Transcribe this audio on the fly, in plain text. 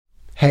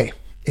Hey,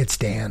 it's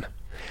Dan.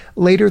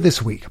 Later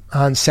this week,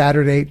 on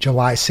Saturday,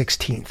 July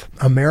 16th,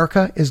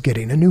 America is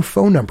getting a new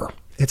phone number.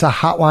 It's a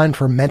hotline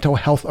for mental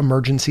health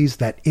emergencies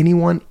that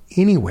anyone,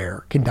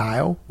 anywhere can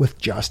dial with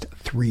just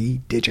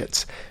 3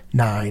 digits,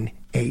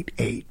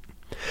 988.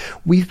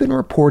 We've been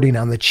reporting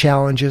on the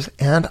challenges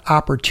and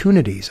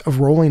opportunities of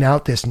rolling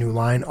out this new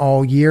line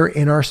all year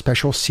in our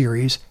special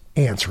series,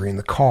 Answering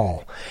the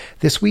Call.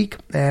 This week,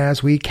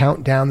 as we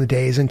count down the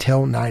days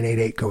until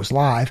 988 goes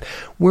live,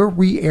 we're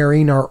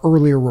re-airing our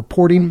earlier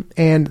reporting,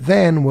 and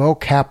then we'll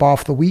cap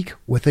off the week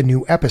with a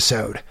new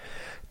episode.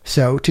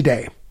 So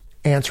today,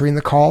 Answering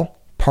the Call,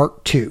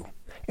 Part 2.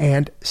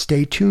 And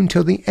stay tuned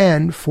till the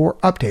end for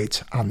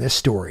updates on this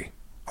story.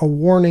 A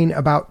warning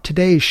about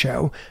today's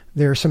show: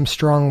 there's some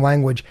strong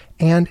language,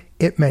 and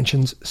it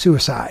mentions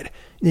suicide.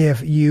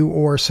 If you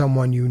or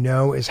someone you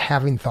know is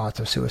having thoughts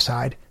of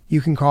suicide, you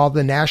can call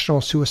the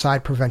National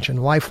Suicide Prevention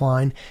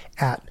Lifeline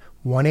at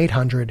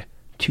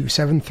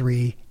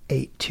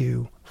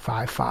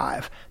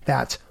 1-800-273-8255.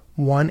 That's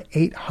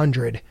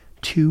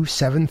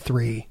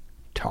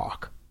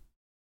 1-800-273-TALK.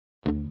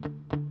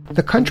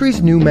 The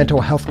country's new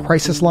mental health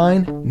crisis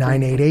line,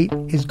 988,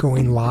 is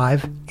going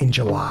live in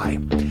July.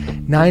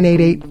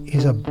 988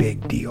 is a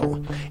big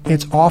deal.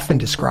 It's often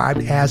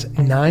described as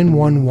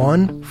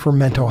 911 for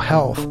mental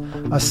health,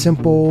 a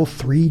simple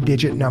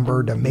 3-digit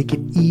number to make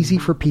it easy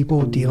for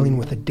people dealing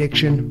with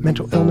addiction,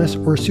 mental illness,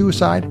 or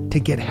suicide to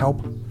get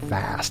help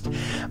fast.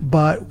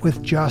 But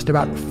with just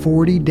about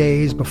 40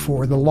 days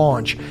before the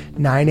launch,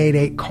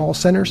 988 call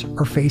centers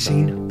are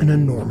facing an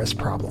enormous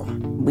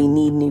problem. We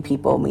need new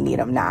people. We need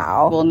them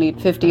now. We'll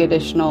need 50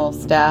 additional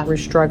staff. We're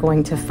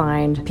struggling to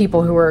find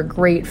people who are a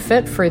great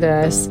fit for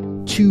this.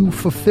 To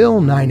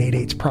fulfill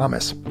 988's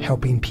promise,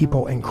 helping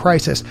people in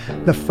crisis,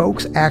 the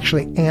folks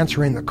actually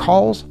answering the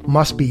calls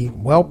must be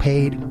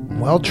well-paid,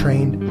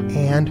 well-trained,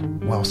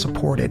 and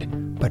well-supported.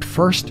 But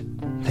first,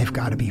 they've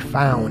got to be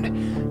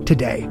found.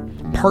 Today,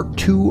 Part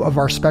 2 of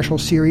our special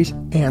series,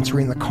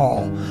 Answering the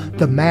Call,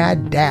 the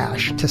mad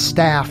dash to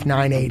staff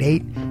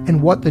 988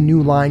 and what the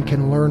new line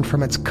can learn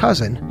from its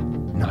cousin,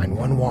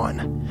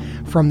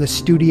 911. From the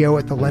studio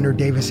at the Leonard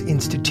Davis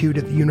Institute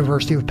at the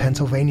University of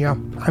Pennsylvania,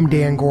 I'm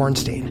Dan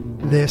Gorenstein.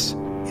 This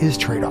is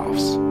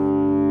Trade-Offs.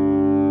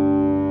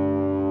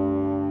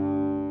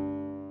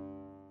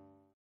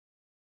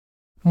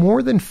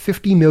 More than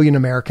 50 million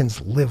Americans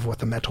live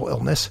with a mental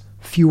illness.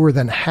 Fewer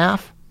than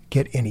half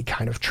get any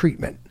kind of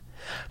treatment.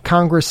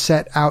 Congress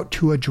set out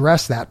to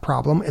address that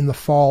problem in the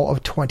fall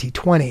of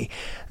 2020.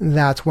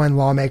 That's when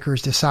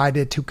lawmakers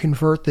decided to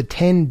convert the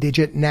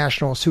 10-digit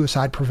National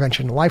Suicide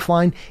Prevention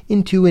Lifeline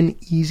into an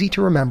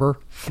easy-to-remember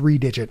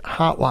 3-digit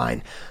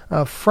hotline,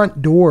 a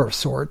front door of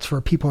sorts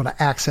for people to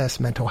access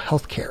mental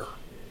health care.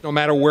 No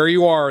matter where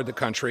you are in the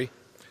country,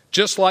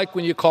 just like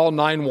when you call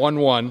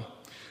 911,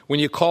 when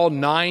you call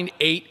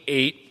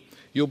 988,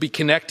 you'll be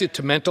connected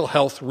to mental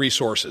health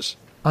resources.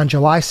 On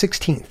July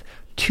 16th,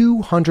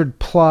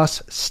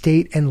 200-plus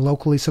state and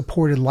locally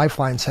supported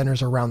Lifeline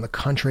centers around the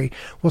country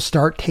will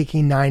start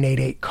taking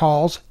 988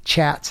 calls,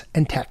 chats,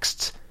 and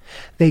texts.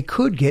 They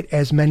could get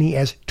as many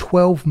as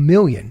 12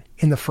 million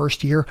in the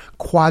first year,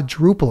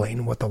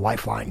 quadrupling what the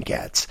Lifeline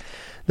gets.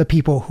 The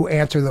people who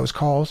answer those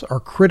calls are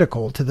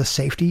critical to the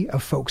safety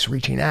of folks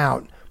reaching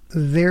out.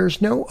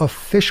 There's no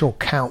official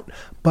count,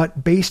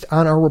 but based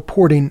on our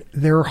reporting,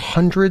 there are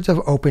hundreds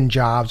of open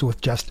jobs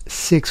with just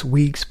 6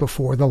 weeks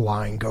before the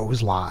line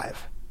goes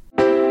live.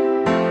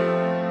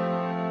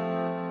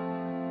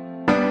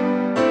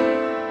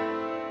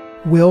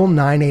 Will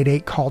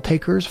 988 call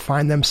takers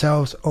find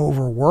themselves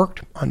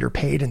overworked,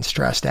 underpaid, and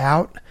stressed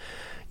out?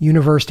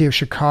 University of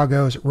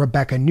Chicago's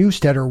Rebecca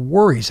Newstetter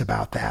worries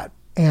about that,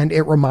 and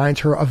it reminds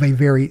her of a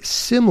very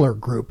similar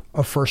group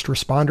of first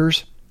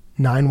responders,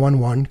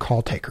 911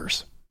 call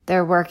takers.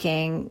 They're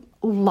working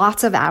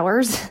lots of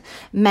hours,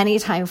 many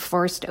times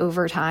forced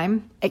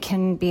overtime. It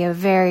can be a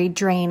very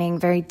draining,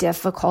 very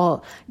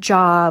difficult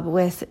job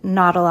with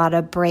not a lot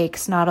of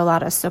breaks, not a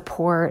lot of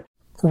support.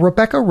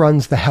 Rebecca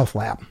runs the Health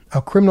Lab,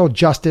 a criminal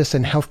justice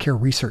and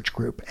healthcare research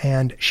group,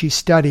 and she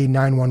studied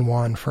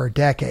 911 for a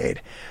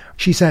decade.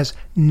 She says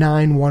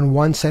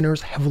 911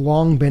 centers have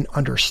long been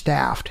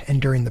understaffed,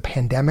 and during the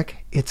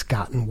pandemic, it's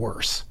gotten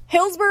worse.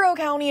 Hillsborough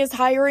County is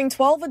hiring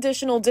 12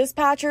 additional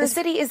dispatchers. The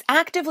city is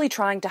actively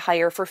trying to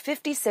hire for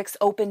 56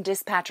 open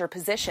dispatcher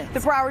positions.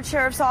 The Broward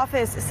Sheriff's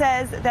Office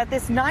says that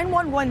this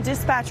 911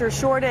 dispatcher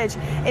shortage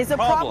is a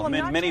problem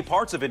in many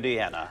parts of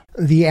Indiana.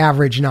 The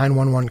average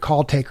 911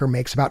 call taker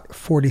makes about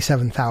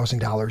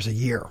 $47,000 a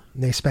year.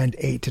 They spend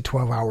 8 to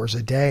 12 hours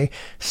a day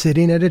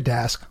sitting at a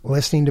desk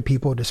listening to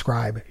people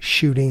describe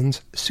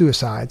shootings,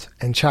 suicides,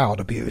 and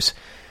child abuse.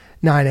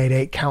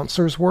 988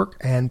 counselors' work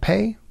and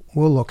pay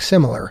will look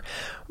similar.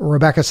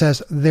 Rebecca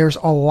says there's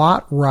a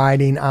lot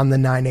riding on the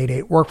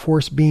 988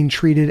 workforce being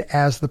treated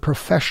as the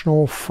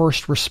professional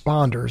first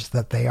responders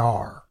that they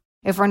are.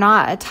 If we're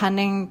not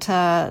attending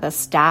to the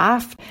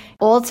staff,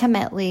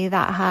 ultimately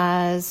that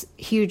has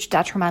huge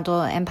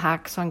detrimental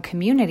impacts on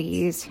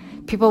communities.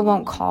 People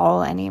won't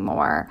call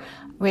anymore.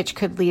 which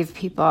could leave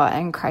people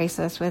in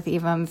crisis with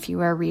even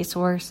fewer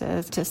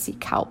resources to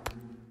seek help.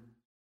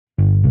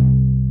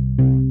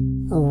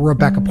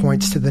 Rebecca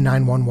points to the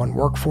 911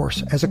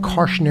 workforce as a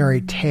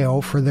cautionary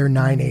tale for their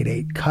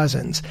 988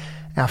 cousins.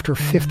 After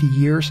 50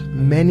 years,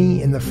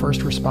 many in the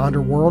first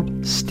responder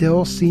world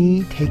still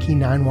see taking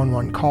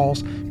 911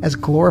 calls as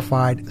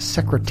glorified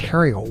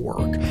secretarial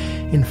work.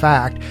 In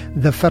fact,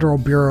 the Federal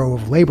Bureau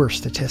of Labor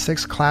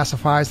Statistics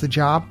classifies the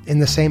job in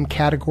the same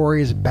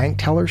category as bank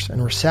tellers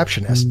and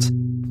receptionists.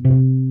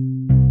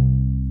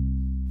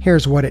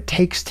 Here's what it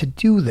takes to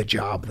do the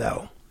job,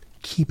 though.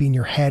 Keeping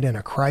your head in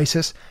a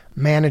crisis,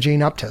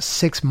 managing up to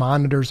 6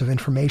 monitors of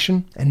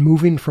information, and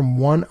moving from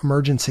one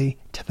emergency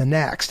to the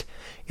next.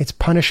 It's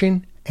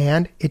punishing,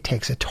 and it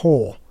takes a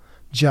toll.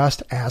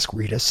 Just ask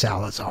Rita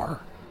Salazar.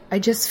 I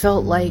just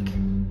felt like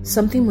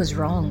something was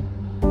wrong.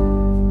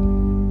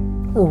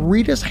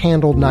 Rita's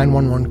handled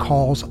 911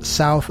 calls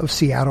south of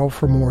Seattle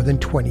for more than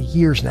 20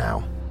 years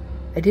now.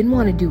 I didn't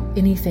want to do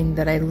anything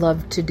that I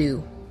loved to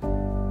do.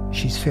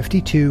 She's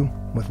 52,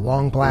 with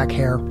long black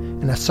hair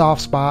and a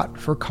soft spot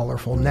for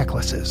colorful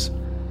necklaces.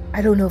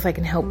 I don't know if I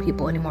can help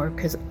people anymore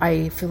because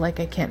I feel like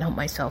I can't help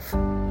myself.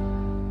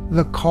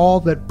 The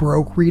call that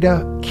broke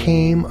Rita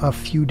came a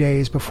few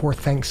days before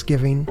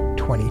Thanksgiving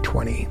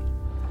 2020.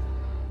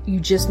 You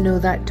just know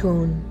that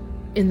tone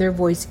in their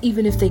voice,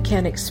 even if they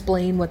can't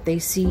explain what they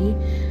see.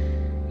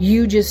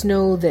 You just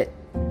know that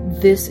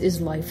this is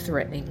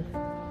life-threatening.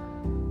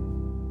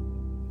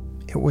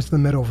 It was the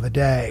middle of the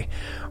day.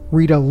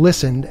 Rita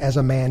listened as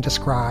a man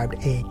described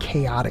a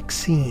chaotic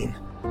scene.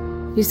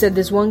 He said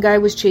this one guy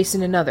was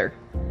chasing another,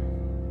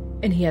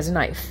 and he has a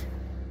knife,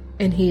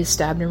 and he is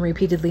stabbed him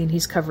repeatedly, and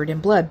he's covered in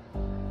blood.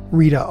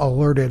 Rita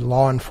alerted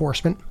law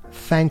enforcement,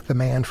 thanked the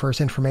man for his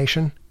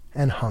information,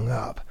 and hung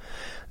up.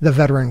 The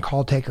veteran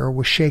call taker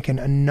was shaken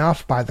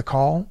enough by the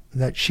call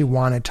that she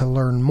wanted to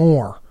learn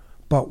more,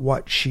 but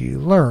what she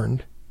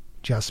learned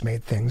just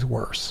made things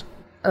worse.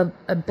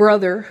 A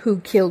brother who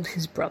killed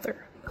his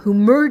brother, who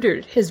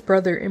murdered his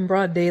brother in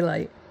broad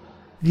daylight.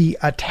 The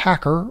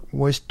attacker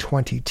was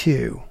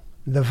 22.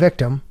 The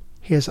victim,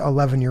 his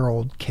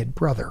 11-year-old kid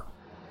brother.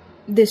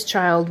 This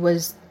child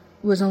was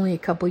only a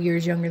couple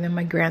years younger than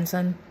my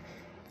grandson,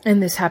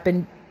 and this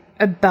happened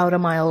about a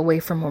mile away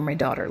from where my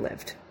daughter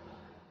lived.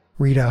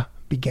 Rita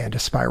began to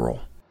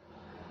spiral.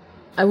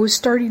 I was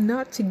starting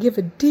not to give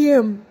a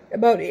damn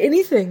about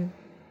anything,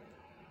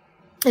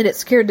 and it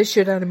scared the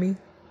shit out of me.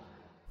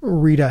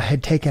 Rita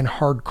had taken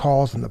hard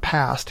calls in the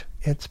past.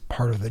 It's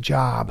part of the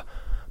job.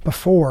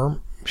 Before,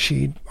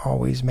 she'd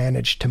always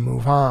managed to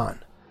move on.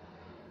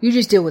 You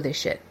just deal with this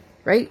shit,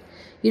 right?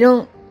 You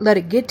don't let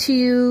it get to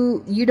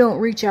you. You don't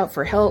reach out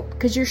for help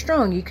because you're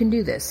strong. You can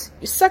do this.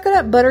 You suck it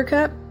up,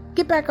 Buttercup.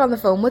 Get back on the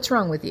phone. What's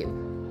wrong with you?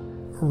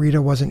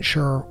 Rita wasn't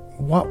sure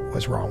what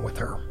was wrong with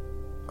her.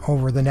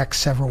 Over the next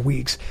several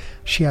weeks,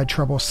 she had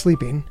trouble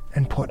sleeping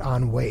and put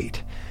on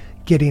weight.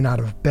 Getting out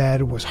of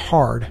bed was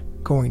hard.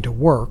 Going to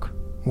work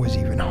was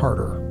even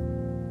harder.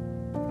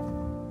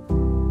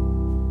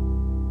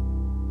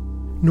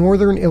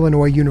 Northern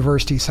Illinois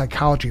University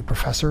psychology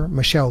professor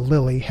Michelle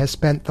Lilly has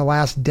spent the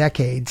last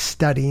decade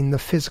studying the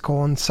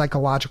physical and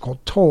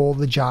psychological toll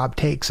the job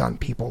takes on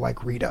people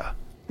like Rita.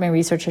 My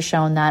research has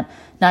shown that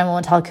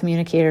 911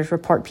 telecommunicators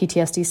report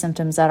PTSD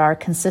symptoms that are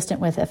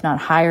consistent with, if not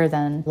higher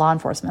than, law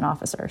enforcement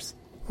officers.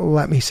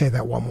 Let me say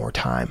that one more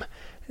time.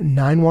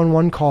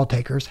 911 call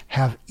takers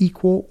have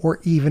equal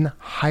or even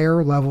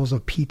higher levels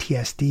of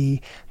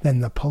PTSD than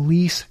the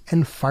police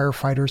and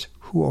firefighters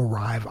who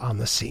arrive on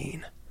the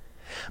scene.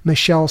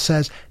 Michelle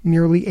says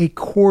nearly a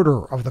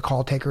quarter of the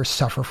call takers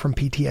suffer from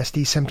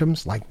PTSD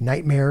symptoms like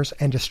nightmares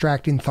and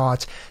distracting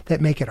thoughts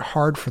that make it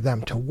hard for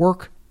them to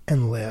work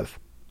and live.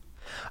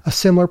 A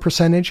similar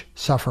percentage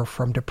suffer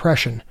from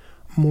depression.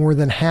 More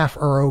than half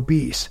are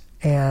obese,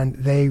 and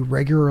they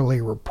regularly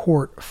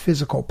report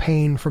physical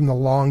pain from the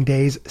long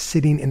days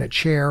sitting in a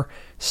chair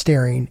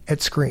staring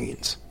at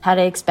screens.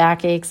 Headaches,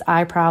 backaches,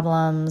 eye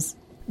problems.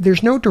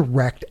 There's no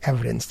direct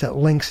evidence that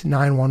links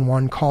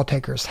 911 call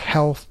takers'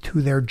 health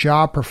to their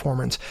job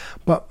performance,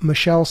 but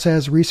Michelle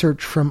says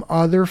research from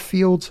other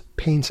fields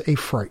paints a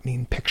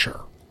frightening picture.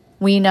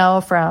 We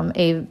know from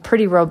a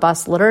pretty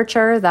robust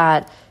literature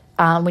that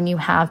when you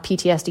have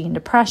PTSD and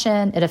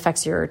depression, it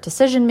affects your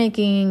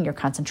decision-making, your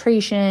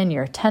concentration,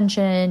 your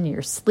attention,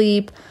 your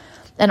sleep,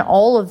 and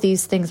all of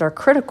these things are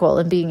critical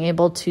in being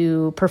able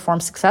to perform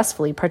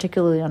successfully,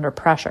 particularly under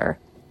pressure.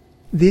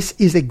 This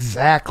is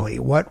exactly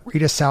what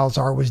Rita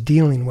Salazar was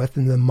dealing with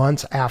in the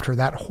months after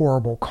that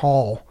horrible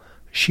call.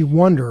 She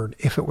wondered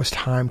if it was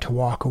time to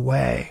walk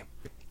away.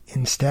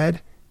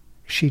 Instead,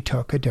 she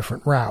took a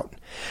different route.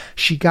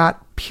 She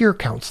got peer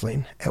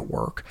counseling at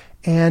work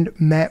and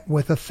met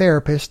with a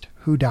therapist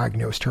who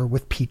diagnosed her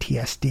with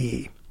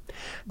PTSD.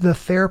 The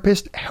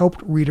therapist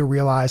helped Rita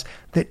realize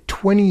that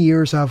 20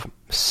 years of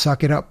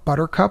suck it up,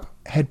 Buttercup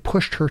had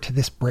pushed her to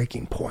this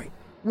breaking point.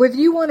 Whether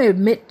you want to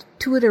admit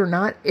to it or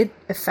not, it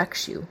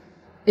affects you.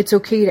 It's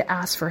okay to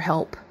ask for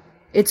help.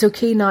 It's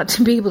okay not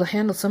to be able to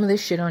handle some of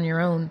this shit on your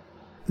own.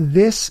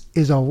 This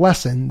is a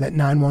lesson that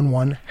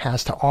 911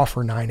 has to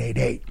offer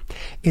 988.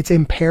 It's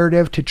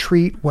imperative to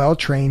treat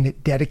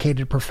well-trained,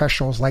 dedicated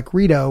professionals like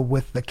Rito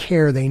with the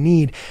care they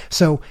need.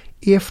 So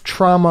if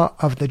trauma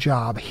of the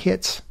job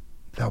hits,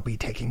 they'll be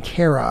taken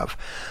care of.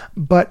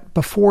 But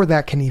before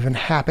that can even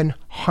happen,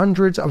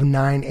 hundreds of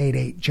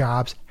 988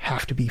 jobs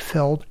have to be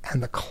filled,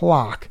 and the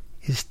clock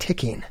is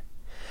ticking.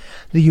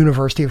 The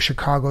University of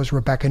Chicago's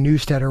Rebecca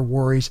Newstetter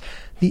worries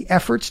the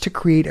efforts to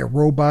create a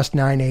robust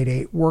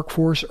 988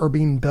 workforce are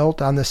being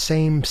built on the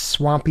same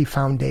swampy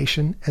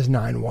foundation as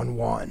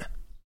 911.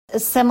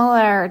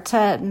 Similar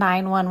to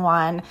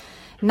 911,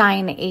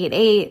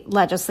 988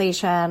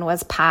 legislation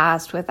was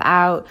passed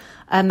without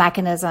a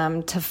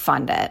mechanism to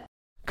fund it.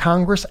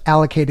 Congress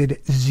allocated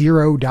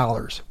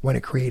 $0 when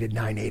it created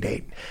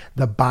 988.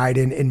 The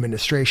Biden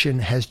administration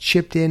has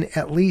chipped in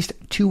at least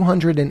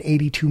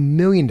 $282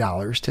 million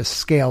to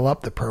scale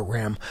up the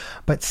program,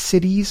 but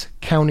cities,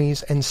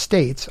 counties, and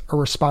states are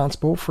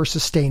responsible for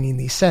sustaining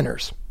these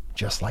centers,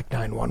 just like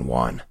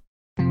 911.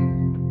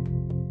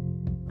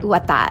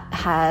 What that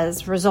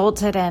has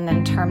resulted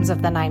in terms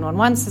of the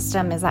 911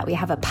 system is that we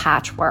have a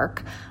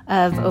patchwork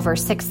of over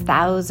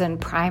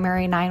 6,000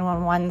 primary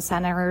 911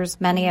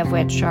 centers, many of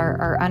which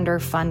are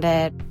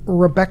underfunded.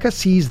 Rebecca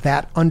sees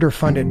that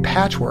underfunded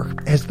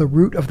patchwork as the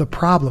root of the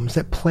problems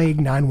that plague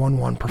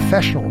 911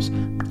 professionals,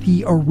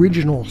 the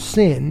original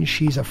sin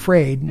she's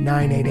afraid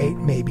 988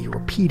 may be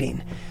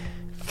repeating.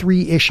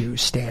 3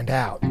 issues stand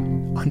out: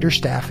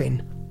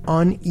 understaffing,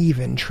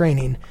 uneven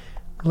training,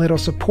 little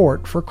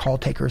support for call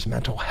takers'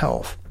 mental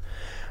health.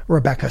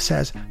 Rebecca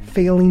says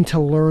failing to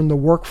learn the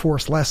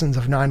workforce lessons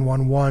of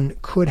 911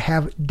 could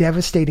have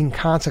devastating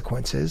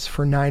consequences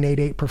for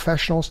 988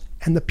 professionals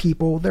and the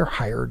people they're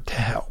hired to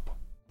help.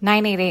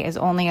 988 is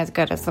only as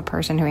good as the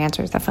person who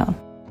answers the phone.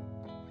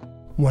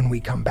 When we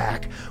come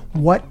back,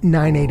 what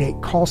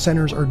 988 call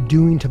centers are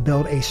doing to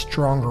build a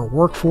stronger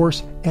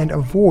workforce and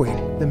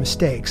avoid the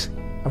mistakes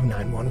of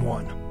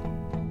 911.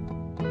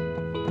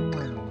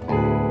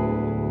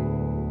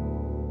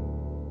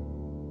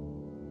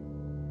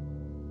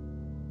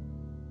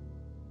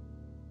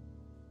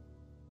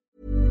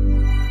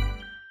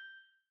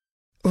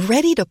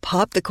 Ready to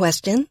pop the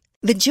question?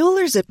 The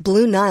jewelers at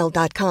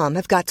BlueNile.com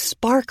have got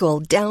sparkle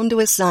down to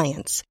a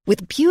science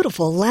with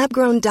beautiful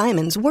lab-grown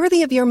diamonds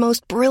worthy of your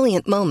most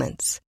brilliant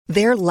moments.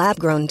 Their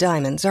lab-grown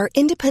diamonds are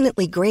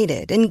independently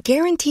graded and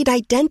guaranteed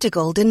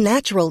identical to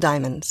natural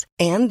diamonds,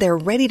 and they're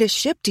ready to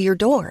ship to your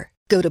door.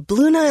 Go to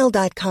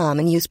BlueNile.com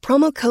and use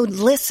promo code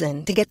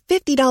LISTEN to get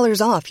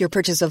 $50 off your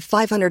purchase of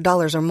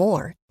 $500 or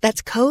more.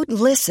 That's code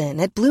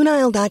LISTEN at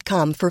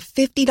BlueNile.com for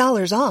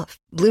 $50 off.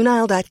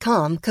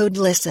 BlueNile.com, code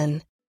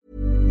LISTEN.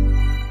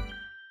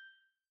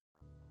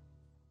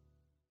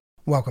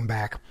 Welcome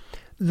back.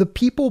 The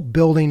people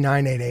building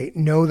 988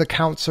 know the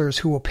counselors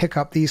who will pick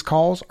up these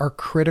calls are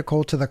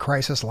critical to the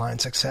crisis line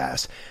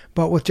success.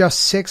 But with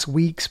just 6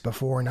 weeks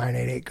before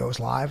 988 goes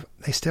live,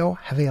 they still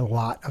have a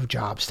lot of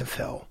jobs to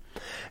fill.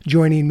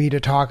 Joining me to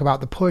talk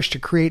about the push to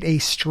create a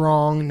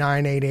strong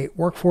 988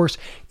 workforce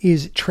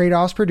is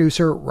Trade-Off's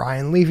producer,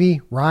 Ryan Levy.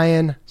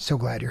 Ryan, so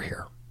glad you're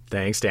here.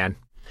 Thanks, Dan.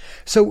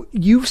 So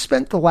you've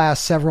spent the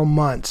last several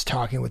months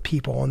talking with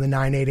people in the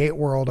 988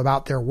 world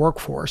about their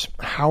workforce.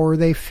 How are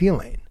they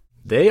feeling?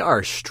 They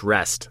are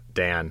stressed,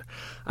 Dan.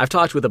 I've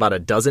talked with about a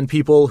dozen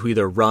people who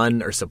either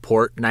run or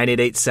support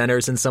 988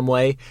 centers in some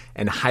way,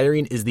 and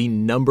hiring is the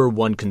number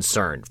one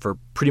concern for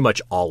pretty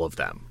much all of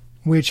them.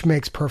 Which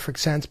makes perfect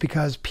sense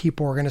because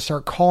people are going to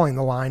start calling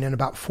the line in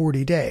about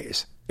 40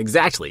 days.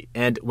 Exactly.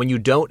 And when you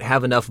don't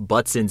have enough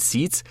butts in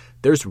seats,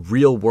 there's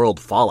real-world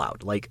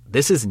fallout. Like,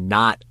 this is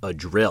not a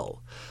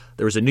drill.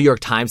 There was a New York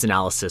Times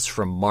analysis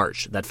from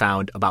March that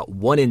found about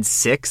 1 in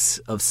 6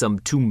 of some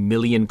 2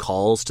 million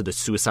calls to the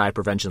Suicide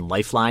Prevention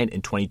Lifeline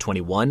in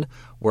 2021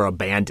 were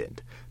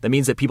abandoned. That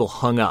means that people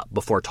hung up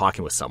before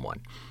talking with someone.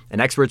 And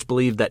experts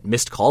believe that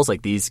missed calls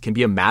like these can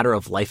be a matter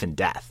of life and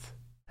death.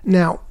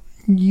 Now,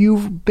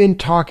 you've been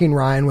talking,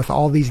 Ryan, with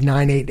all these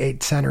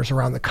 988 centers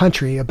around the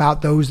country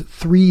about those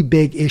 3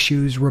 big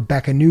issues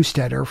Rebecca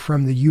Newstetter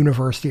from the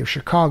University of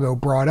Chicago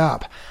brought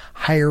up: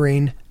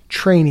 hiring,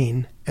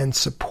 training, and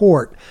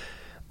support.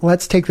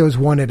 Let's take those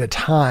one at a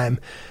time.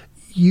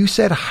 You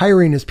said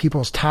hiring is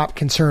people's top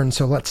concern,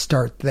 so let's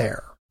start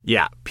there.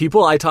 Yeah,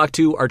 people I talk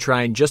to are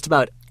trying just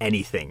about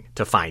anything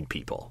to find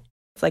people.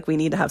 It's like we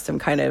need to have some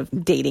kind of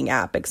dating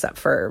app except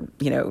for,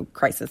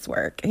 crisis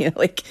work.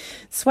 Like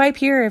swipe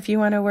here if you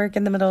want to work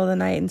in the middle of the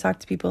night and talk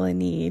to people in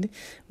need.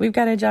 We've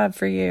got a job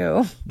for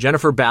you.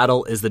 Jennifer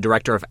Battle is the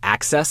director of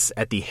Access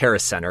at the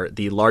Harris Center,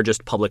 the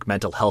largest public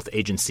mental health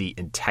agency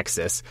in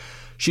Texas.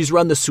 She's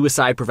run the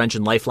Suicide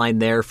Prevention Lifeline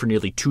there for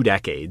nearly 2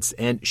 decades,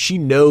 and she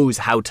knows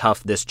how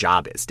tough this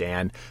job is,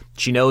 Dan.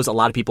 She knows a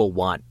lot of people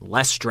want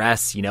less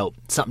stress,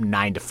 something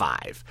 9 to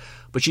 5.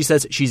 But she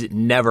says she's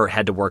never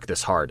had to work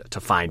this hard to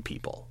find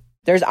people.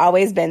 There's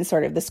always been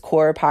sort of this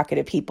core pocket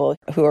of people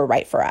who are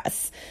right for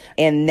us.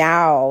 And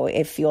now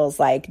it feels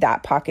like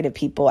that pocket of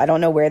people, I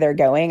don't know where they're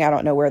going. I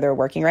don't know where they're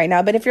working right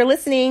now. But if you're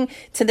listening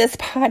to this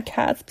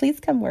podcast, please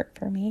come work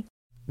for me.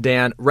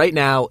 Dan, right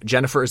now,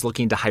 Jennifer is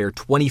looking to hire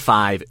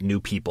 25 new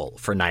people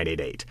for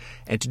 988.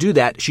 And to do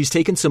that, she's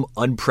taken some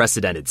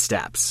unprecedented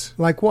steps.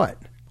 Like what?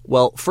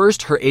 Well,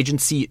 first, her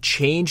agency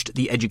changed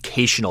the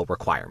educational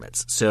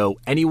requirements. So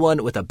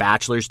anyone with a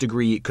bachelor's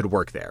degree could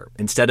work there,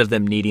 instead of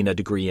them needing a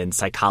degree in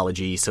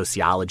psychology,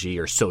 sociology,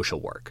 or social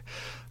work.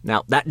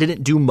 Now, that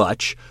didn't do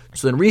much.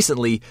 So then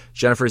recently,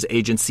 Jennifer's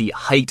agency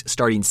hiked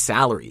starting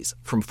salaries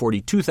from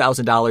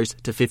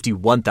 $42,000 to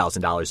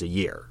 $51,000 a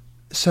year.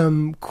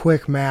 Some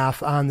quick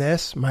math on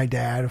this. My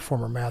dad, a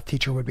former math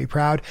teacher, would be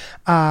proud.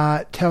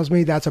 Tells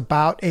me that's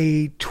about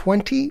a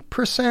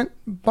 20%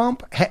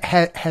 bump.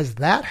 Has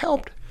that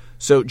helped?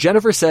 So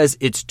Jennifer says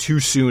it's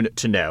too soon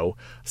to know.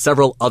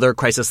 Several other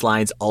crisis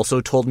lines also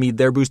told me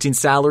they're boosting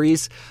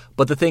salaries.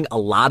 But the thing a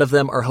lot of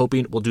them are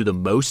hoping will do the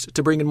most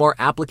to bring in more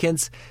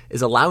applicants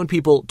is allowing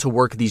people to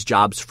work these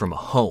jobs from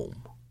home.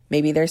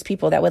 Maybe there's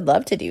people that would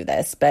love to do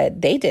this,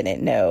 but they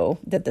didn't know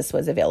that this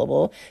was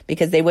available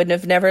because they wouldn't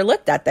have never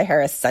looked at the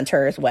Harris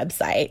Center's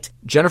website.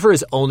 Jennifer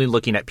is only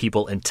looking at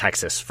people in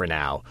Texas for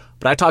now.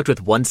 But I talked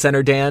with one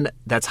center, Dan,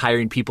 that's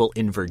hiring people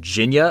in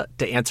Virginia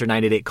to answer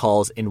 988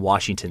 calls in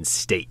Washington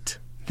state.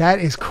 That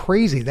is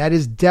crazy. That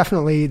is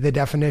definitely the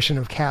definition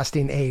of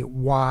casting a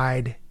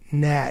wide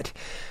net.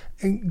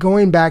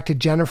 Going back to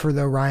Jennifer,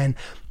 though, Ryan,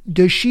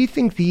 does she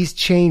think these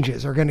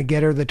changes are going to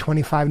get her the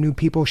 25 new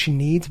people she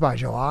needs by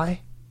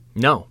July?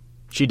 No,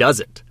 she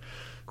doesn't.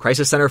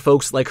 Crisis Center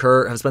folks like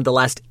her have spent the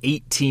last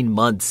 18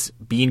 months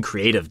being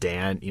creative,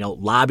 Dan,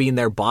 lobbying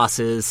their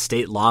bosses,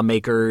 state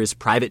lawmakers,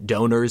 private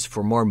donors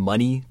for more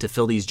money to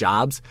fill these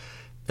jobs,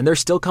 and they're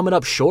still coming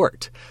up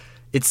short.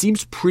 It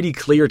seems pretty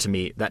clear to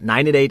me that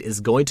 988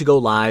 is going to go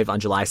live on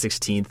July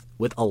 16th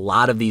with a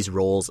lot of these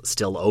roles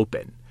still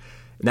open.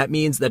 And that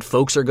means that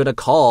folks are going to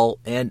call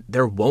and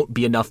there won't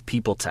be enough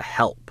people to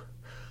help.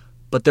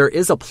 But there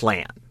is a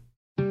plan.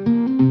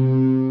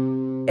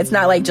 It's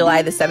not like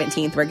July the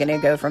 17th, we're going to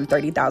go from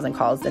 30,000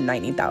 calls to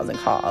 90,000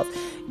 calls,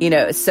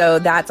 so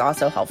that's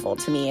also helpful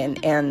to me.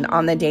 And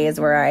on the days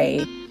where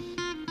I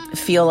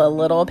feel a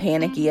little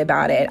panicky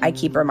about it, I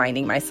keep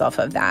reminding myself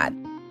of that.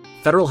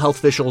 Federal health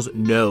officials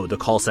know the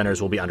call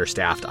centers will be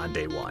understaffed on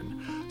day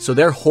one. So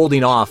they're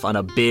holding off on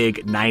a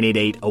big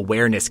 988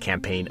 awareness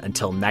campaign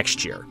until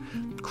next year,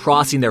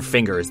 crossing their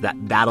fingers that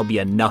that'll be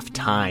enough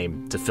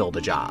time to fill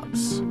the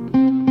jobs.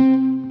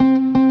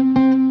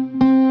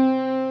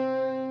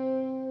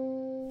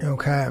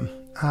 Okay.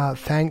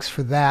 Thanks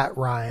for that,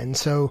 Ryan.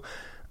 So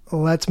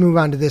let's move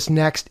on to this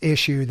next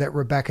issue that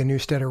Rebecca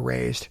Newstetter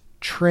raised,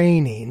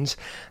 trainings.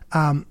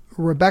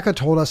 Rebecca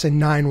told us in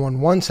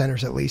 911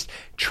 centers, at least,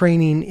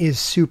 training is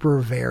super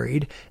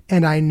varied.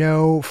 And I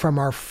know from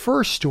our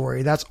first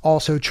story, that's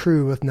also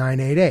true with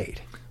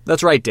 988.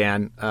 That's right,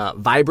 Dan.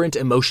 Vibrant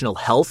Emotional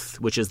Health,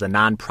 which is the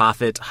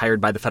nonprofit hired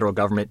by the federal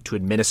government to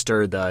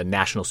administer the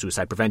National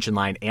Suicide Prevention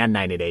Line and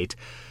 988,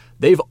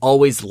 they've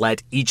always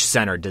let each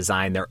center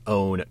design their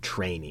own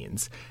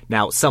trainings.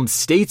 Now, some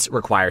states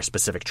require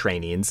specific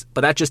trainings,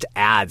 but that just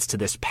adds to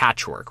this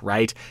patchwork,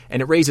 right?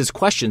 And it raises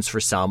questions for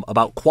some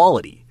about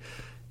quality.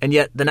 And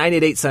yet, the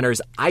 988 centers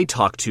I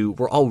talked to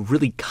were all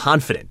really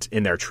confident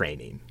in their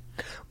training.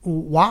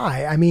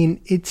 Why? I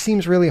mean, it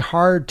seems really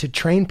hard to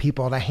train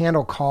people to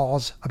handle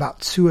calls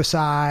about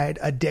suicide,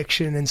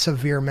 addiction, and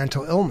severe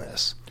mental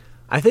illness.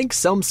 I think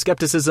some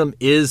skepticism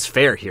is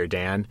fair here,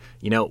 Dan.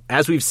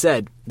 As we've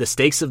said, the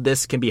stakes of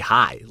this can be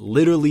high,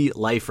 literally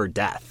life or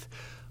death.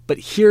 But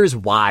here's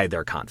why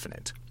they're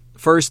confident.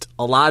 First,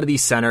 a lot of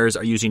these centers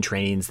are using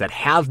trainings that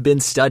have been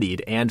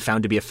studied and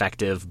found to be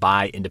effective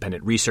by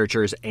independent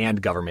researchers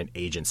and government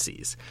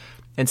agencies.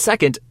 And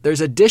second, there's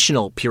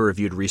additional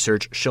peer-reviewed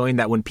research showing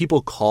that when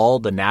people call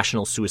the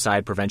National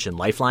Suicide Prevention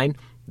Lifeline,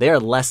 they are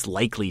less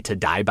likely to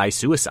die by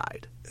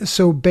suicide.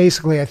 So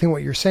basically, I think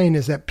what you're saying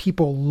is that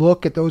people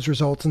look at those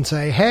results and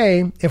say,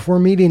 hey, if we're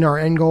meeting our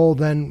end goal,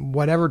 then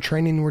whatever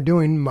training we're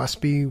doing must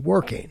be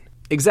working.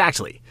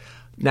 Exactly.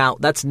 Now,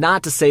 that's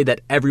not to say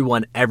that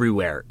everyone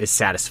everywhere is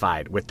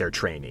satisfied with their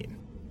training.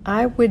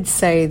 I would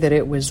say that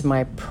it was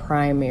my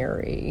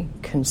primary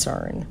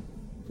concern.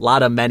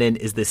 Lada Menon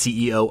is the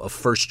CEO of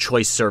First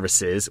Choice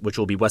Services, which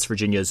will be West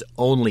Virginia's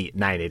only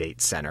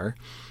 988 center.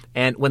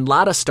 And when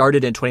Lada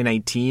started in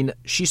 2019,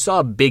 she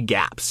saw big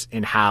gaps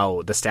in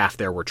how the staff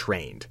there were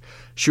trained.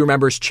 She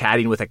remembers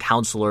chatting with a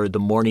counselor the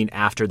morning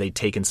after they'd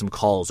taken some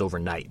calls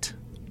overnight.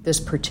 This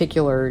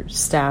particular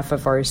staff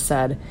of ours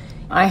said,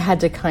 I had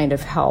to kind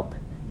of help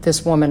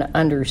this woman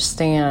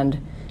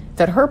understand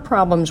that her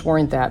problems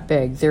weren't that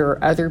big. There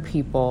are other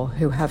people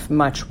who have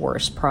much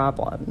worse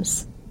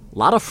problems.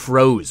 Lada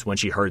froze when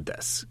she heard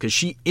this because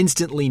she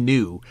instantly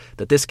knew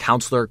that this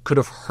counselor could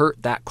have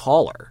hurt that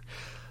caller.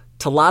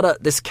 To Lada,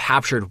 this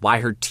captured why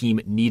her team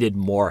needed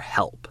more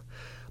help.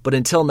 But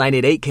until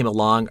 988 came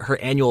along, her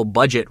annual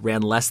budget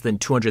ran less than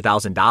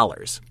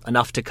 $200,000,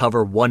 enough to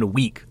cover 1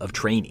 week of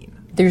training.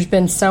 There's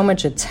been so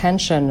much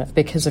attention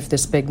because of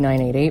this big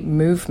 988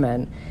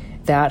 movement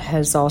that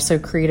has also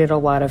created a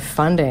lot of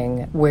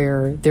funding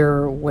where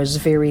there was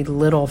very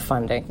little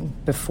funding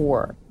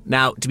before.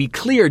 Now, to be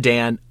clear,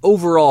 Dan,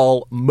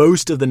 overall,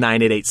 most of the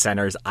 988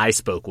 centers I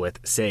spoke with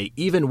say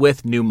even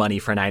with new money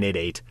for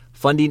 988,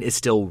 funding is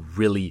still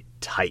really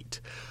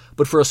tight.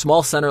 But for a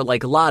small center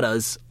like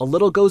Lada's, a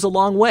little goes a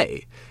long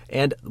way.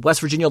 And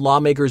West Virginia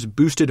lawmakers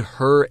boosted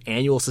her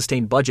annual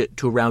sustained budget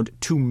to around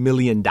 $2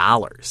 million.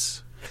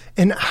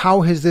 And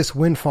how has this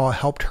windfall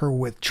helped her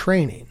with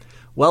training?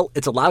 Well,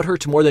 it's allowed her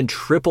to more than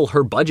triple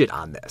her budget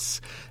on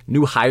this.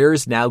 New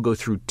hires now go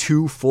through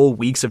 2 full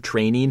weeks of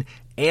training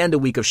and a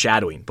week of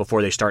shadowing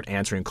before they start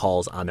answering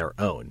calls on their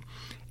own.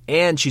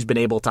 And she's been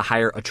able to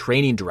hire a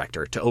training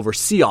director to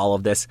oversee all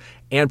of this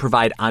and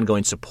provide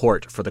ongoing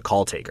support for the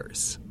call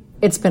takers.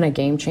 It's been a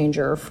game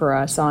changer for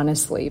us,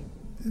 honestly.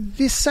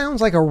 This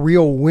sounds like a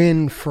real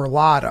win for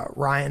Lada,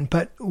 Ryan,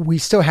 but we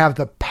still have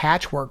the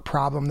patchwork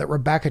problem that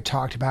Rebecca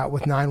talked about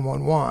with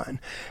 911.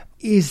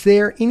 Is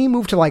there any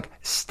move to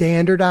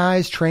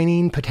standardize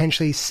training,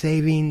 potentially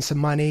saving some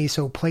money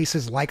so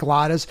places like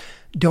Lada's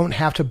don't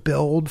have to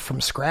build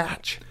from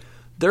scratch?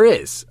 There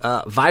is.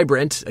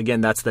 Vibrant,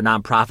 again, that's the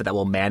nonprofit that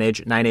will manage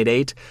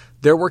 988.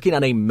 They're working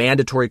on a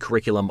mandatory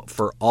curriculum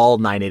for all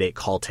 988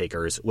 call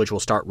takers, which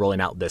will start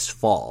rolling out this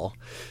fall.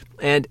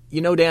 And,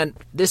 Dan,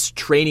 this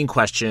training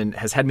question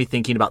has had me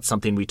thinking about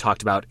something we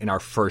talked about in our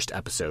first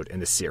episode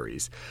in the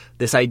series.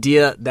 This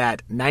idea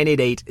that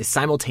 988 is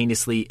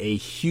simultaneously a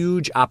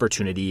huge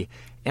opportunity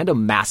and a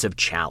massive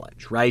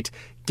challenge, right?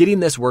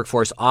 Getting this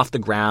workforce off the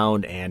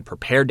ground and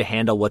prepared to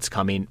handle what's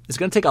coming is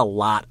going to take a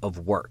lot of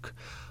work.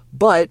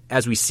 But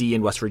as we see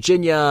in West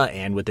Virginia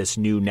and with this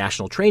new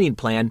national training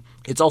plan,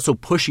 it's also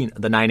pushing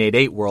the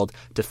 988 world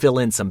to fill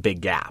in some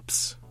big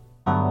gaps.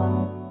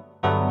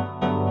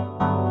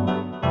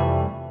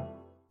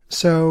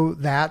 So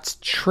that's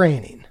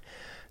training.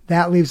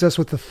 That leaves us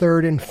with the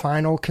third and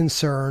final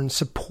concern,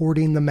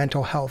 supporting the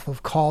mental health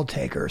of call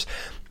takers.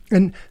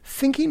 And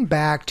thinking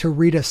back to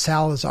Rita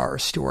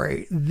Salazar's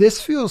story,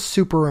 this feels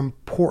super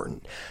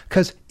important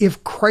because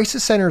if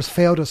crisis centers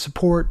fail to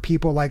support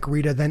people like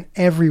Rita, then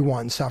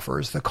everyone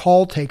suffers, the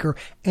call taker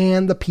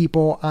and the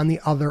people on the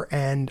other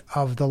end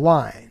of the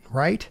line,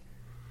 right?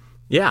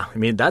 Yeah,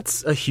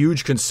 that's a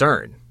huge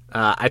concern.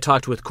 I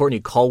talked with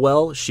Courtney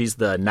Caldwell. She's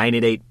the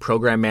 988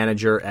 program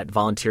manager at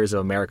Volunteers of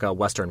America,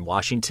 Western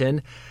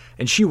Washington.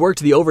 And she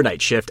worked the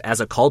overnight shift as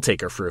a call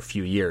taker for a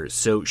few years,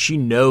 so she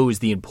knows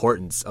the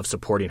importance of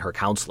supporting her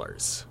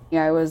counselors.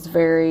 Yeah, I was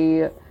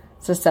very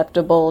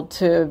susceptible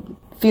to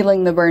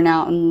feeling the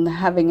burnout and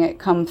having it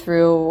come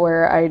through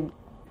where I'd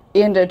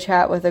end a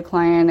chat with a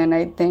client and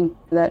I'd think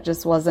that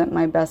just wasn't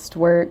my best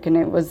work, and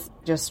it was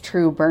just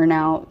true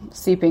burnout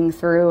seeping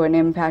through and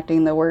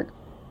impacting the work.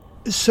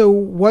 So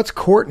what's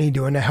Courtney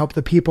doing to help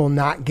the people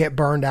not get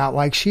burned out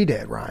like she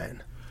did,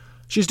 Ryan?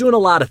 She's doing a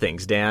lot of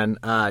things, Dan.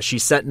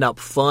 She's setting up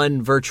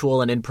fun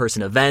virtual and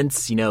in-person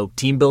events,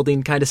 team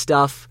building kind of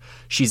stuff.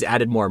 She's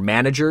added more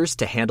managers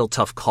to handle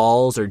tough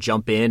calls or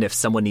jump in if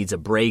someone needs a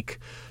break.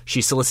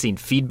 She's soliciting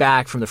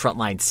feedback from the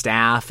frontline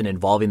staff and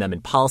involving them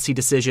in policy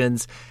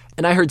decisions.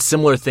 And I heard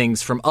similar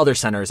things from other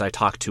centers I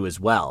talked to as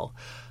well.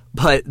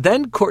 But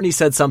then Courtney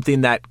said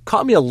something that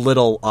caught me a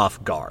little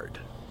off guard.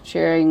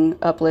 Sharing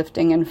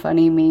uplifting and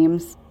funny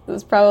memes. It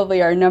was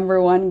probably our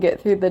number one get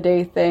through the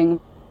day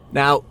thing.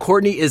 Now,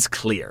 Courtney is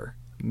clear.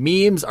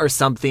 Memes are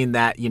something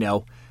that,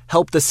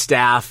 help the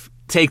staff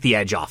take the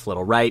edge off a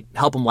little, right?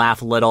 Help them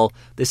laugh a little.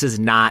 This is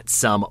not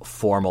some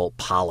formal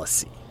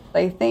policy.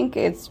 I think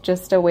it's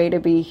just a way to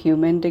be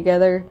human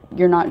together.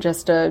 You're not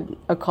just a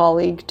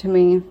colleague to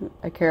me.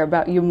 I care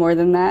about you more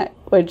than that,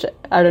 which,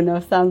 I don't know,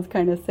 sounds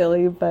kind of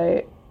silly,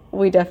 but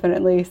we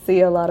definitely see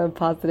a lot of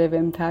positive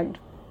impact.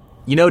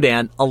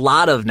 Dan, a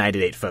lot of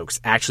 988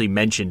 folks actually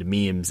mentioned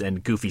memes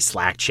and goofy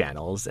Slack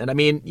channels. And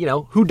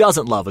who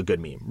doesn't love a good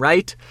meme,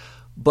 right?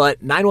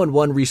 But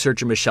 911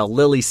 researcher Michelle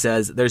Lilly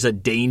says there's a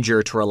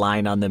danger to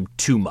relying on them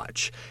too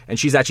much. And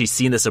she's actually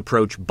seen this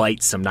approach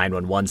bite some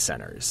 911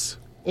 centers.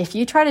 If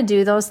you try to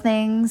do those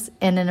things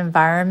in an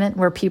environment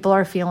where people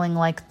are feeling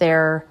like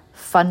their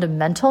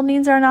fundamental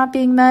needs are not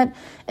being met,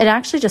 it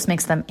actually just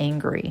makes them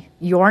angry.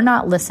 You're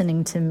not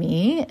listening to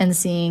me and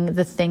seeing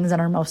the things that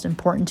are most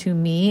important to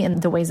me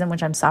and the ways in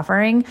which I'm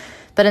suffering,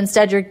 but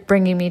instead you're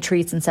bringing me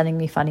treats and sending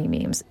me funny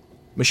memes.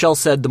 Michelle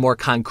said the more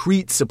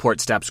concrete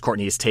support steps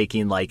Courtney is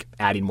taking, like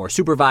adding more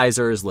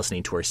supervisors,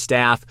 listening to her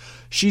staff,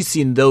 she's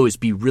seen those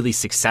be really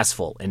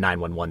successful in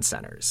 911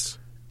 centers.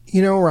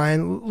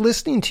 Ryan,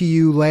 listening to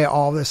you lay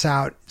all this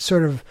out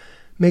sort of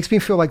makes me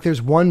feel like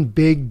there's one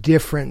big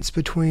difference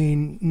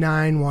between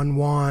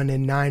 911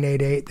 and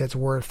 988 that's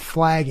worth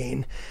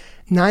flagging.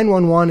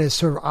 911 is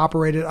sort of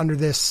operated under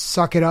this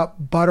suck it up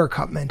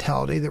buttercup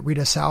mentality that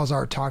Rita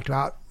Salazar talked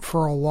about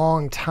for a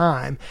long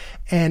time.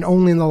 And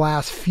only in the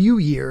last few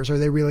years are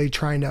they really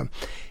trying to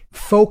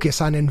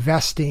focus on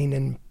investing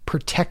and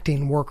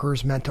protecting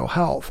workers' mental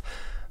health.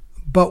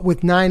 But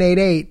with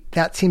 988,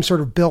 that seems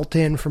sort of built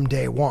in from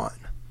day one.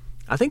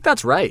 I think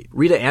that's right.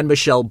 Rita and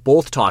Michelle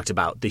both talked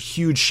about the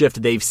huge shift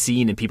they've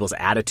seen in people's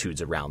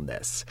attitudes around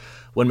this.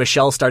 When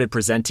Michelle started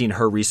presenting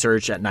her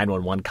research at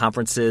 911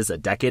 conferences a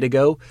decade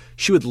ago,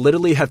 she would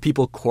literally have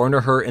people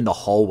corner her in the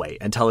hallway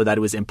and tell her that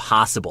it was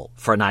impossible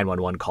for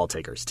 911 call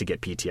takers to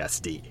get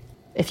PTSD.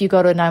 If you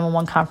go to a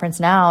 911 conference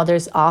now,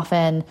 there's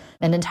often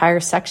an entire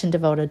section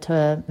devoted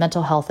to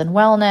mental health and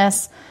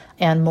wellness,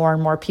 and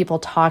more people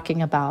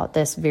talking about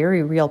this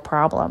very real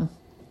problem.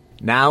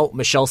 Now,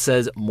 Michelle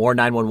says more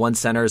 911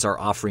 centers are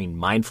offering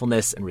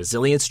mindfulness and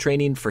resilience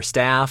training for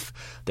staff.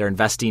 They're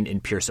investing in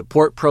peer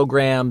support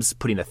programs,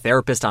 putting a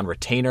therapist on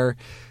retainer.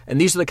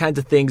 And these are the kinds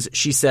of things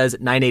she says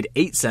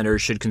 988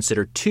 centers should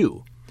consider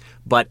too.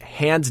 But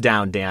hands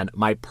down, Dan,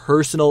 my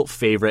personal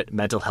favorite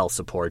mental health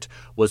support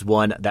was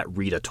one that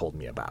Rita told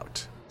me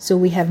about. So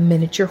we have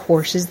miniature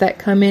horses that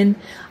come in.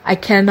 I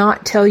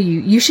cannot tell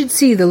you. You should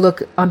see the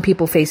look on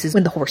people's faces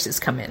when the horses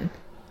come in.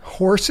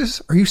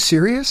 Horses? Are you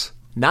serious?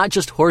 Not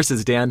just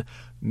horses, Dan.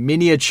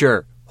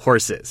 Miniature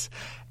horses.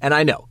 And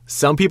I know,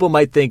 some people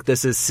might think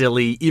this is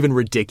silly, even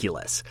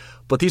ridiculous.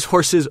 But these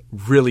horses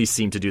really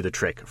seem to do the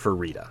trick for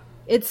Rita.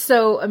 It's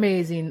so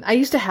amazing. I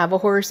used to have a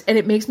horse, and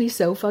it makes me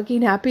so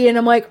fucking happy. And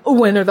I'm like, oh,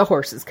 when are the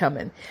horses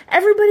coming?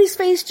 Everybody's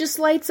face just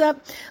lights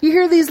up. You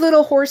hear these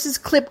little horses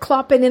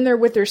clip-clopping in there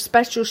with their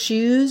special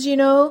shoes, you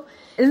know?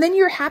 And then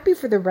you're happy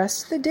for the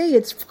rest of the day.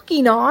 It's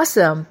fucking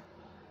awesome.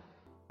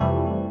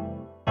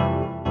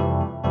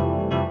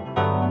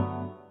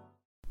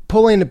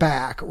 Pulling it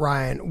back,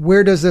 Ryan,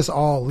 where does this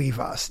all leave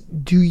us?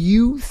 Do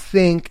you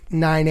think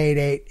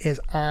 988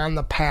 is on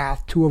the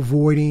path to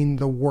avoiding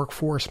the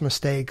workforce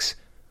mistakes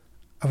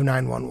of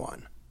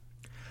 911?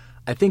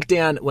 I think,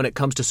 Dan, when it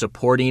comes to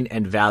supporting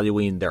and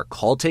valuing their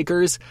call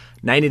takers,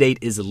 988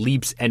 is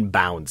leaps and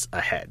bounds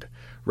ahead,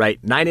 right?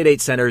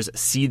 988 centers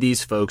see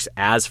these folks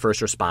as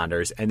first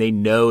responders, and they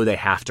know they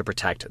have to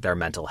protect their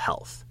mental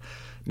health.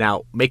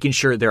 Now, making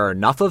sure there are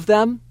enough of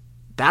them,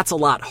 that's a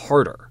lot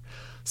harder.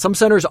 Some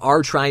centers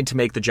are trying to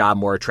make the job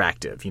more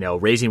attractive,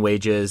 raising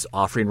wages,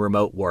 offering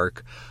remote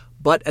work.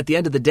 But at the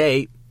end of the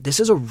day, this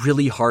is a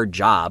really hard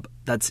job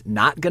that's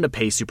not going to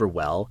pay super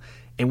well,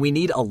 and we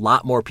need a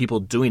lot more people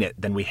doing it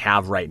than we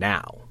have right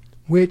now.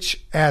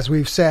 Which, as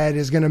we've said,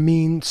 is going to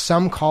mean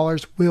some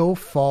callers will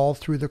fall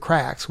through the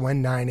cracks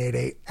when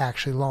 988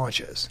 actually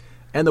launches.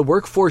 And the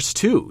workforce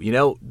too.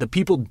 The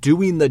people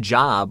doing the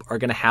job are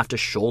going to have to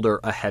shoulder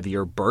a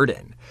heavier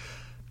burden.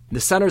 The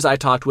centers I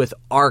talked with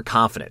are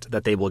confident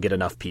that they will get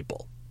enough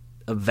people,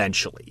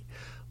 eventually.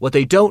 What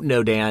they don't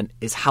know, Dan,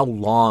 is how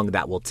long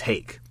that will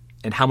take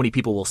and how many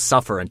people will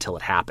suffer until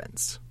it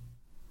happens.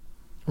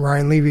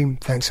 Ryan Levy,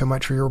 thanks so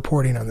much for your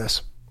reporting on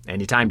this.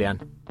 Anytime, Dan.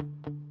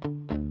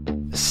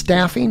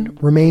 Staffing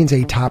remains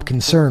a top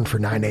concern for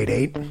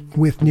 988,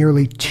 with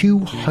nearly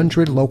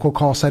 200 local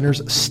call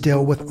centers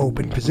still with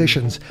open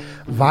positions.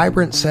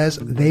 Vibrant says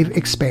they've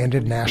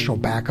expanded national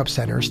backup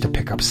centers to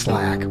pick up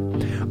slack.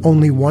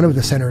 Only one of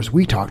the centers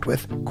we talked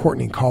with,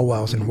 Courtney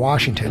Caldwell's in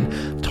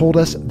Washington, told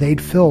us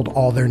they'd filled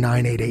all their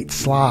 988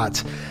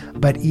 slots.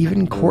 But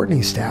even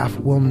Courtney's staff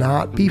will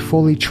not be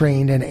fully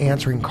trained in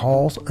answering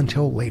calls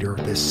until later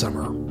this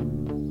summer.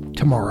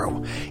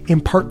 Tomorrow,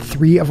 in part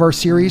 3 of our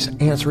series,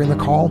 Answering the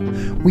Call,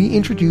 we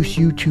introduce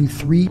you to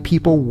 3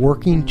 people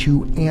working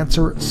to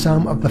answer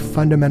some of the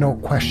fundamental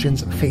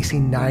questions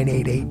facing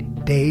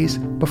 988 days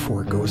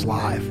before it goes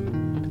live.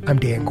 I'm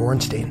Dan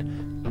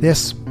Gorenstein.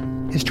 This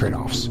is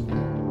Trade-Offs.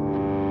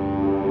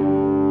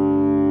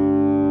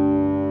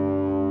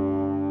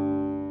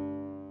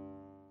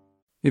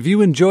 If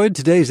you enjoyed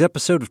today's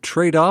episode of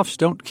Trade-Offs,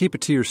 don't keep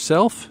it to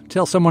yourself.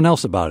 Tell someone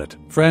else about it.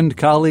 Friend,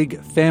 colleague,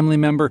 family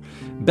member.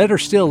 Better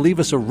still, leave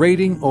us a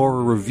rating or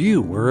a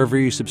review wherever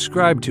you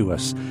subscribe to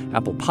us.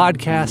 Apple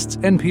Podcasts,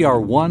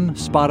 NPR One,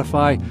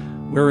 Spotify.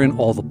 We're in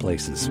all the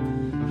places.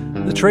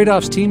 The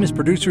Trade-Offs team is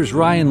producers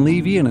Ryan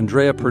Levy and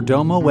Andrea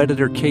Perdomo,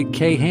 editor Kate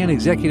Cahan,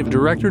 executive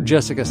director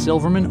Jessica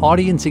Silverman,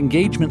 audience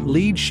engagement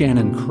lead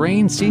Shannon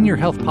Crane, senior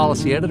health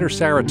policy editor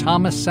Sarah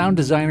Thomas, sound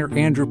designer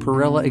Andrew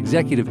Perella,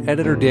 executive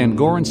editor Dan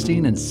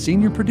Gorenstein, and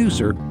senior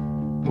producer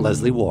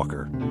Leslie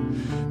Walker.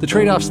 The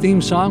Trade-Offs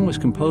theme song was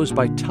composed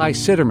by Ty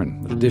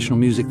Sitterman, with additional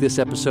music this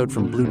episode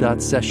from Blue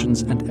Dot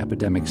Sessions and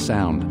Epidemic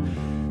Sound.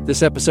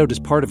 This episode is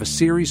part of a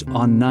series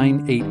on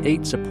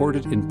 988,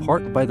 supported in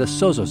part by the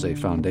Sozose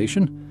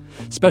Foundation.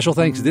 Special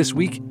thanks this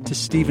week to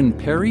Stephen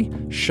Perry,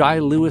 Shai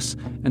Lewis,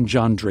 and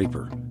John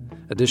Draper.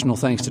 Additional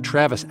thanks to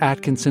Travis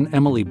Atkinson,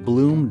 Emily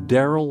Bloom,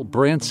 Daryl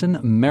Branson,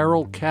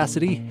 Merrill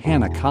Cassidy,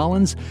 Hannah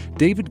Collins,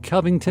 David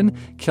Covington,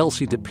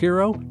 Kelsey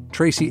DePiro,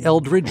 Tracy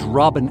Eldridge,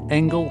 Robin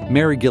Engel,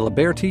 Mary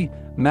Giliberti,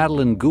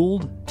 Madeline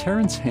Gould,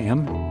 Terrence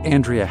Ham,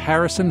 Andrea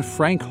Harrison,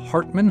 Frank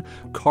Hartman,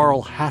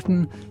 Carl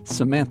Hatton,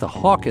 Samantha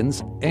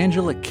Hawkins,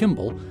 Angela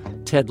Kimball,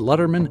 Ted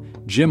Lutterman,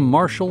 Jim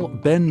Marshall,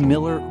 Ben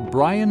Miller,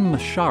 Brian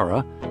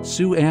Mashara,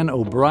 Sue Ann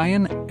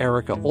O'Brien,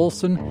 Erica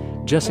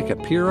Olson, Jessica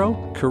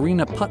Pirro,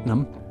 Karina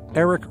Putnam,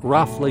 Eric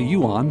Rafla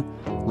Yuan,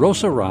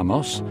 Rosa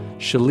Ramos,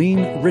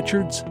 Shalene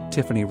Richards,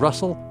 Tiffany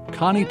Russell,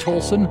 Connie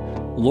Tolson,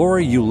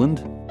 Laura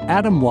Euland,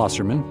 Adam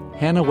Wasserman,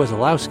 Hannah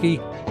Wesolowski,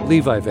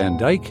 Levi Van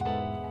Dyke,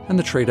 and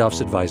the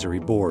Trade-Offs Advisory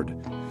Board.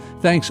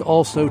 Thanks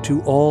also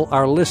to all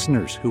our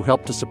listeners who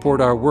helped to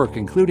support our work,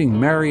 including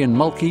Marion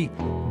Mulkey,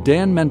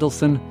 Dan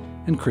Mendelson,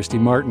 and Christy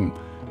Martin.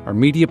 Our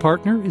media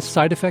partner is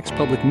Side Effects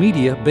Public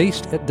Media,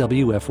 based at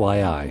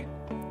WFYI.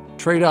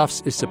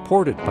 Trade-Offs is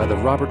supported by the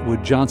Robert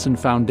Wood Johnson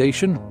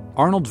Foundation,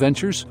 Arnold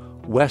Ventures,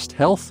 West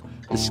Health,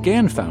 the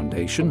SCAN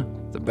Foundation,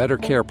 the Better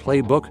Care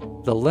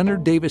Playbook, the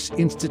Leonard Davis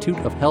Institute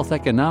of Health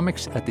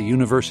Economics at the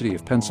University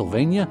of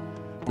Pennsylvania,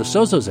 the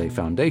Sozoze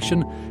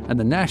Foundation, and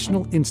the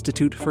National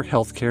Institute for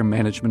Healthcare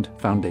Management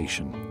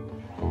Foundation.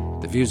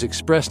 The views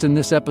expressed in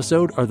this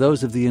episode are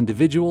those of the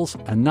individuals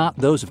and not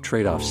those of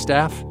Trade-Off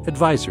staff,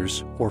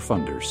 advisors, or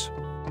funders.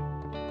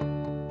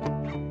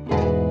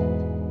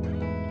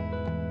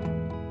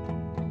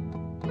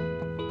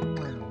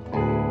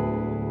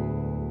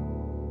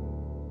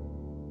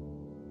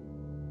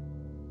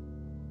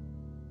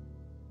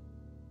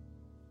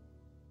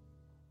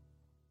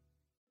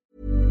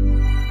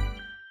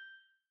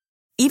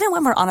 Even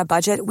when we're on a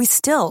budget, we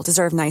still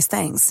deserve nice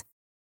things.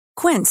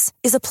 Quince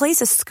is a place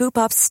to scoop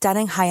up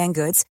stunning high-end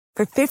goods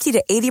for 50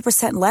 to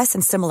 80% less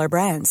than similar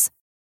brands.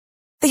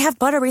 They have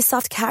buttery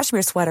soft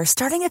cashmere sweaters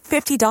starting at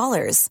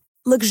 $50,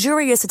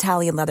 luxurious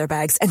Italian leather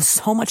bags, and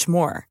so much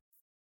more.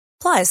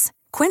 Plus,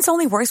 Quince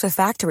only works with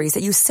factories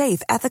that use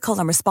safe, ethical,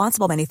 and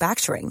responsible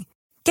manufacturing.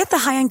 Get the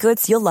high-end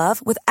goods you'll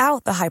love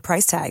without the high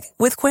price tag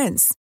with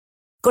Quince.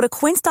 Go to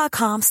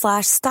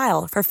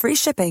quince.com/style for free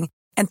shipping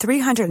and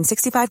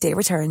 365-day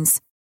returns.